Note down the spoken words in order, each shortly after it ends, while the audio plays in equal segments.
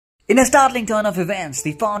In a startling turn of events,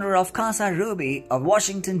 the founder of Casa Ruby, a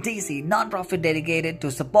Washington, D.C. nonprofit dedicated to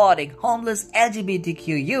supporting homeless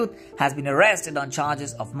LGBTQ youth, has been arrested on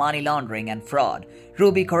charges of money laundering and fraud.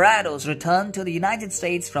 Ruby Corado's return to the United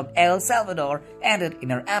States from El Salvador ended in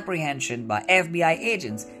her apprehension by FBI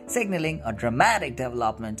agents, signaling a dramatic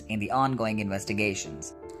development in the ongoing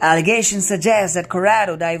investigations. Allegations suggest that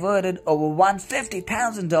Corado diverted over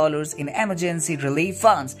 $150,000 in emergency relief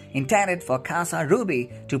funds intended for Casa Ruby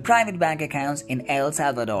to private bank accounts in El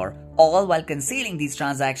Salvador, all while concealing these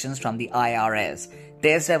transactions from the IRS.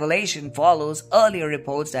 This revelation follows earlier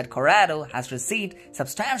reports that Corado has received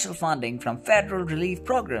substantial funding from federal relief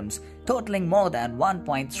programs, totaling more than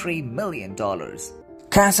 $1.3 million.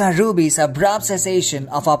 Casa Ruby's abrupt cessation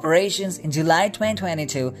of operations in July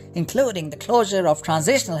 2022, including the closure of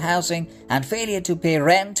transitional housing and failure to pay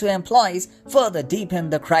rent to employees, further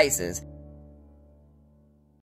deepened the crisis.